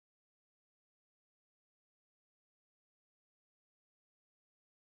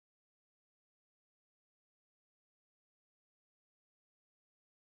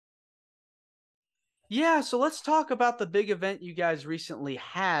Yeah, so let's talk about the big event you guys recently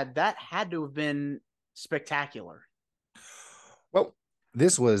had. That had to have been spectacular. Well,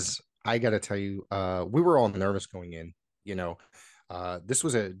 this was, I got to tell you, we were all nervous going in. You know, this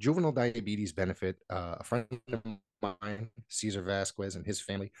was a juvenile diabetes benefit. A friend of mine, Cesar Vasquez, and his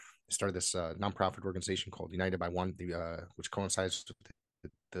family started this nonprofit organization called United by One, which coincides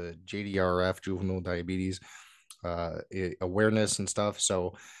with the JDRF, juvenile diabetes awareness and stuff.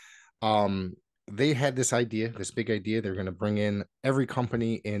 So, um, they had this idea, this big idea. They're going to bring in every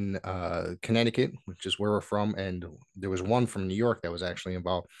company in Connecticut, which is where we're from, and there was one from New York that was actually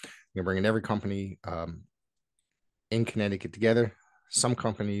involved. They're bringing every company in Connecticut together. Some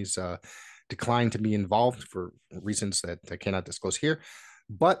companies declined to be involved for reasons that I cannot disclose here,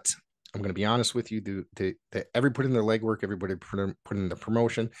 but I'm going to be honest with you. Everybody put in their legwork. Everybody put in the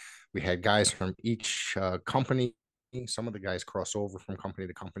promotion. We had guys from each company. Some of the guys cross over from company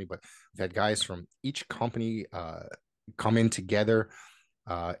to company, but we've had guys from each company come in together.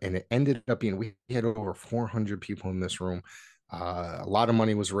 And it ended up being, we had over 400 people in this room. A lot of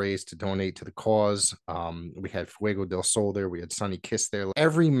money was raised to donate to the cause. We had Fuego del Sol there. We had Sunny Kiss there.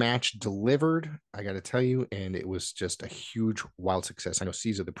 Every match delivered, I got to tell you, and it was just a huge, wild success. I know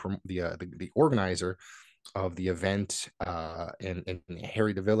Caesar, the organizer of the event, and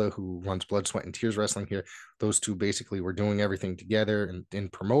Harry Davila, who runs Blood, Sweat, and Tears Wrestling here. Those two basically were doing everything together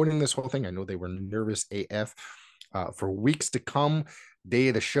and promoting this whole thing. I know they were nervous AF for weeks to come. Day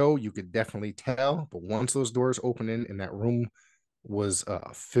of the show, you could definitely tell. But once those doors opened and that room was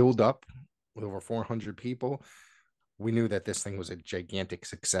filled up with over 400 people, we knew that this thing was a gigantic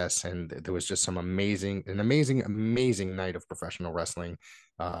success, and there was just an amazing night of professional wrestling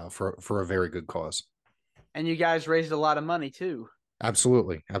for a very good cause. And you guys raised a lot of money too.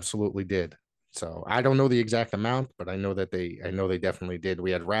 Absolutely did. So I don't know the exact amount, but I know they definitely did.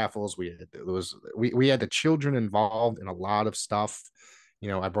 We had raffles, we had the children involved in a lot of stuff. You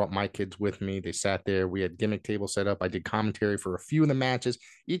know, I brought my kids with me. They sat there. We had gimmick table set up. I did commentary for a few of the matches.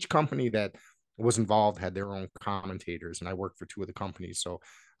 Each company that was involved had their own commentators, and I worked for two of the companies, so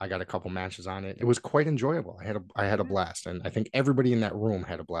I got a couple matches on it. It was quite enjoyable. I had a Yeah. blast, and I think everybody in that room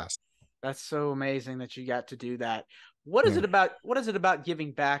had a blast. That's so amazing that you got to do that. What is Yeah. it about what is it about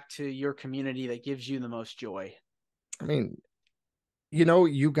giving back to your community that gives you the most joy? I mean,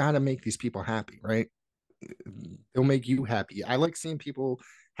 you got to make these people happy, right? They'll make you happy. I like seeing people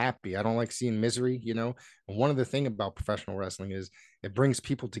happy. I don't like seeing misery. And one of the thing about professional wrestling is it brings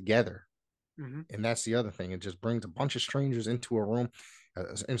people together. Mm-hmm. And that's the other thing. It just brings a bunch of strangers into a room,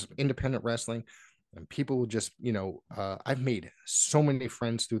 independent wrestling, and people will just, I've made so many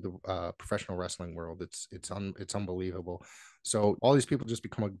friends through the professional wrestling world. It's unbelievable. So all these people just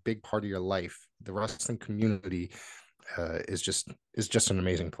become a big part of your life. The wrestling community is just an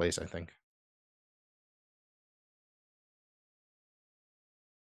amazing place, I think.